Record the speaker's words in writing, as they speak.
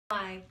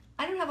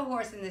I don't have a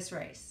horse in this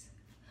race.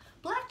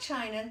 Blac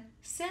Chyna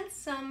sent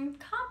some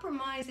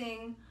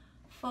compromising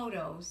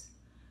photos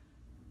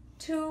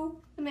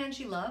to the man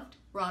she loved,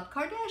 Rob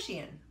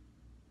Kardashian.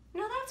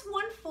 Now that's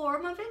one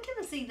form of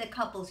intimacy that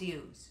couples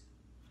use.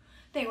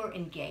 They were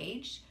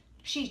engaged.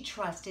 She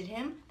trusted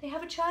him. They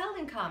have a child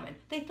in common.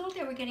 They thought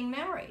they were getting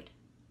married.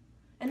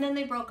 And then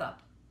they broke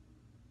up.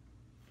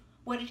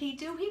 What did he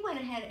do? He went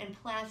ahead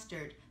and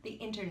plastered the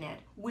internet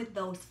with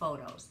those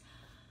photos.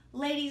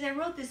 Ladies, I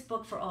wrote this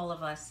book for all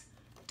of us.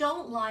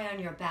 Don't lie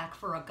on your back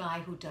for a guy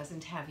who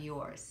doesn't have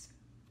yours.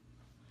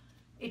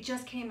 It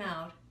just came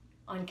out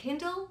on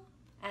Kindle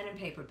and in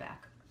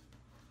paperback.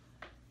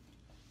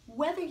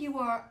 Whether you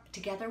are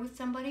together with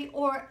somebody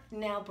or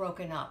now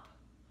broken up,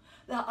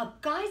 a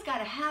guy's got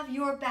to have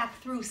your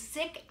back through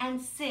thick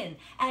and thin,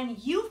 and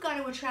you've got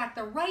to attract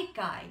the right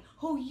guy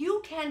who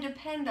you can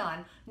depend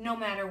on no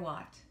matter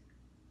what.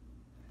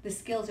 The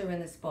skills are in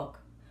this book.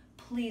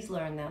 Please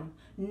learn them.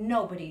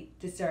 Nobody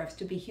deserves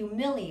to be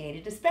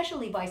humiliated,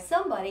 especially by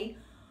somebody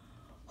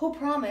who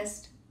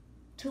promised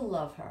to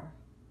love her.